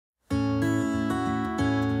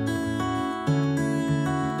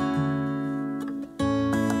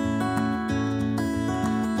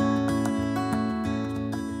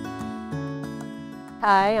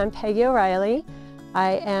Hi, I'm Peggy O'Reilly.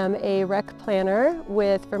 I am a rec planner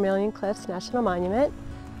with Vermillion Cliffs National Monument.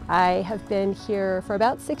 I have been here for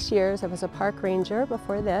about 6 years. I was a park ranger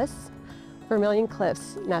before this. Vermillion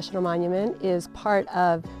Cliffs National Monument is part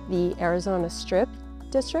of the Arizona Strip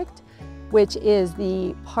District, which is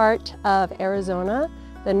the part of Arizona,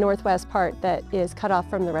 the northwest part that is cut off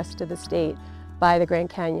from the rest of the state by the Grand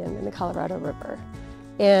Canyon and the Colorado River.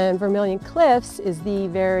 And Vermillion Cliffs is the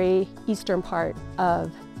very eastern part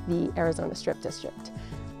of the Arizona Strip District.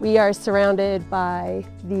 We are surrounded by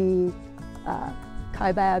the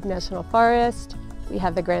Kaibab National Forest. We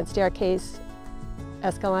have the Grand Staircase,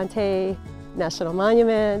 Escalante National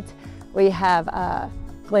Monument. We have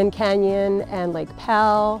Glen Canyon and Lake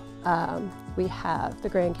Powell. We have the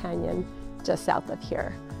Grand Canyon just south of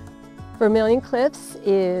here. Vermillion Cliffs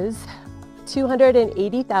is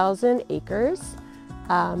 280,000 acres.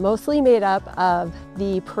 Mostly made up of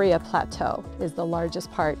the Paria Plateau is the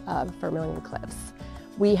largest part of Vermillion Cliffs.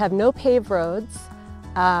 We have no paved roads.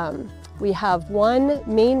 We have one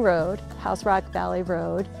main road, House Rock Valley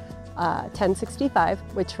Road, 1065,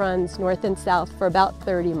 which runs north and south for about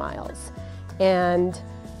 30 miles. And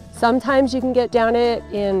sometimes you can get down it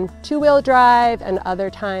in two-wheel drive, and other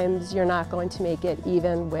times you're not going to make it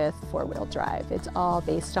even with four-wheel drive. It's all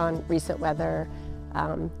based on recent weather.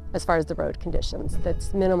 As far as the road conditions, that's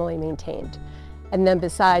minimally maintained. And then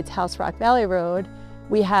besides House Rock Valley Road,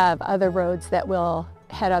 we have other roads that will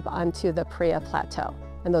head up onto the Paria Plateau.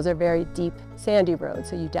 And those are very deep, sandy roads,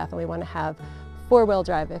 so you definitely want to have four-wheel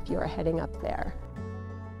drive if you are heading up there.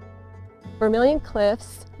 Vermillion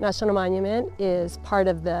Cliffs National Monument is part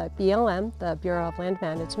of the BLM, the Bureau of Land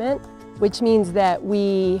Management, which means that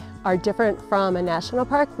we are different from a national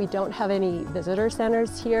park. We don't have any visitor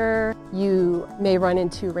centers here. You may run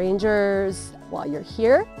into rangers while you're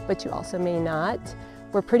here, but you also may not.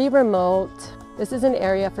 We're pretty remote. This is an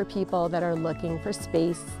area for people that are looking for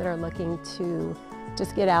space, that are looking to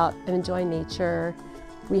just get out and enjoy nature.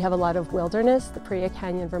 We have a lot of wilderness, the Paria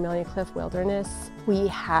Canyon Vermillion Cliff Wilderness. We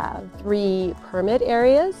have 3 permit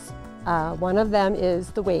areas. One of them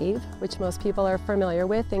is the Wave, which most people are familiar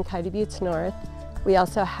with in Coyote Buttes North. We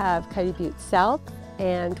also have Coyote Buttes South,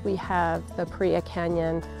 and we have the Paria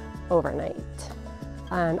Canyon Overnight.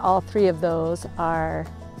 And all 3 of those are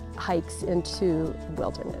hikes into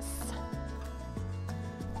wilderness.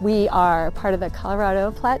 We are part of the Colorado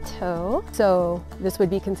Plateau, so this would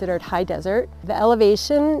be considered high desert. The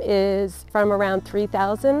elevation is from around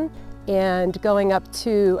 3,000 and going up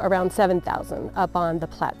to around 7,000 up on the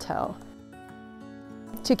plateau.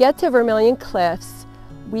 To get to Vermillion Cliffs,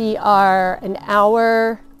 we are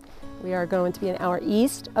going to be an hour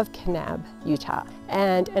east of Kanab, Utah,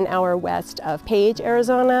 and an hour west of Page,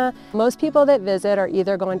 Arizona. Most people that visit are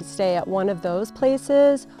either going to stay at one of those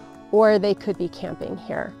places or they could be camping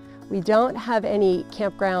here. We don't have any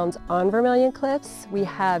campgrounds on Vermillion Cliffs. We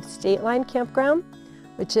have State Line Campground,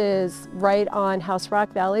 which is right on House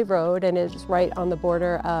Rock Valley Road and is right on the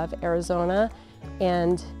border of Arizona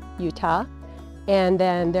and Utah. And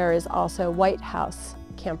then there is also White House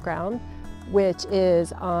Campground, which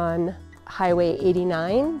is on Highway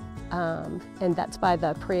 89, and that's by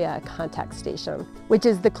the Paria Contact Station, which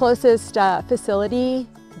is the closest facility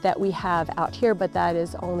that we have out here, but that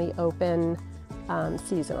is only open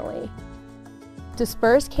seasonally.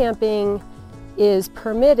 Dispersed camping is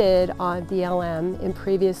permitted on BLM in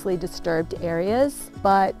previously disturbed areas,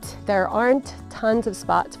 but there aren't tons of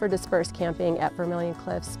spots for dispersed camping at Vermillion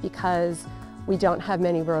Cliffs because we don't have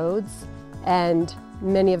many roads, and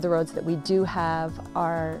many of the roads that we do have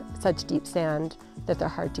are such deep sand that they're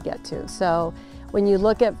hard to get to. So when you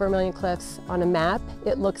look at Vermillion Cliffs on a map,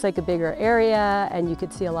 it looks like a bigger area and you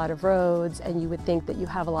could see a lot of roads and you would think that you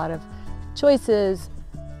have a lot of choices,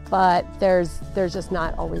 but there's just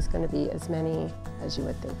not always going to be as many as you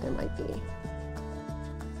would think there might be.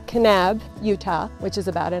 Kanab, Utah, which is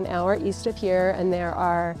about an hour east of here, and there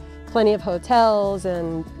are plenty of hotels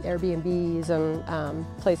and Airbnbs and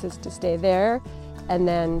places to stay there. And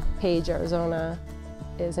then Page, Arizona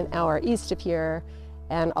is an hour east of here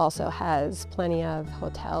and also has plenty of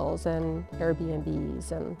hotels and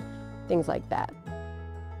Airbnbs and things like that.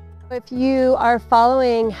 If you are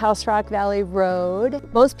following House Rock Valley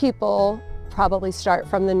Road, most people probably start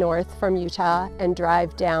from the north, from Utah, and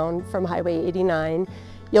drive down from Highway 89.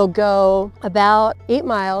 You'll go about 8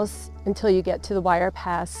 miles until you get to the Wire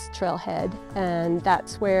Pass trailhead, and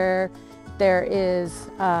that's where there is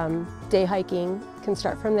day hiking. You can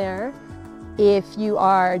start from there. If you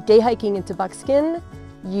are day hiking into Buckskin,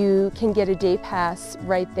 you can get a day pass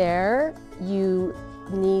right there. You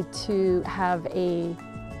need to have a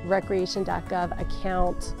recreation.gov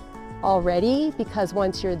account already, because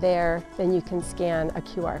once you're there, then you can scan a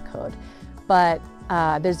QR code. But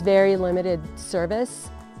there's very limited service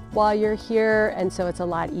while you're here, and so it's a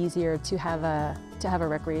lot easier to have a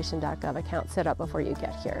recreation.gov account set up before you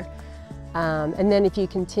get here. And then if you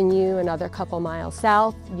continue another couple miles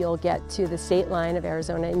south, you'll get to the state line of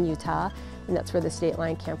Arizona and Utah, and that's where the state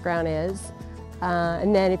line campground is.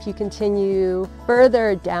 And then if you continue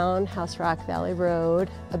further down House Rock Valley Road,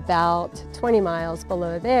 about 20 miles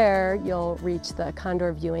below there, you'll reach the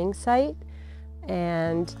condor viewing site.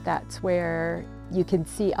 And that's where you can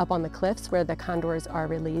see up on the cliffs where the condors are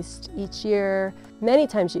released each year. Many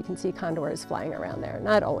times you can see condors flying around there,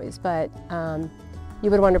 not always, but you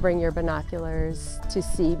would want to bring your binoculars to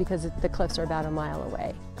see, because the cliffs are about a mile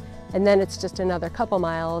away. And then it's just another couple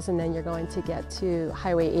miles, and then you're going to get to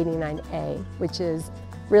Highway 89A, which is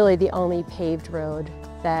really the only paved road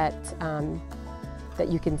that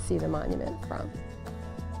you can see the monument from.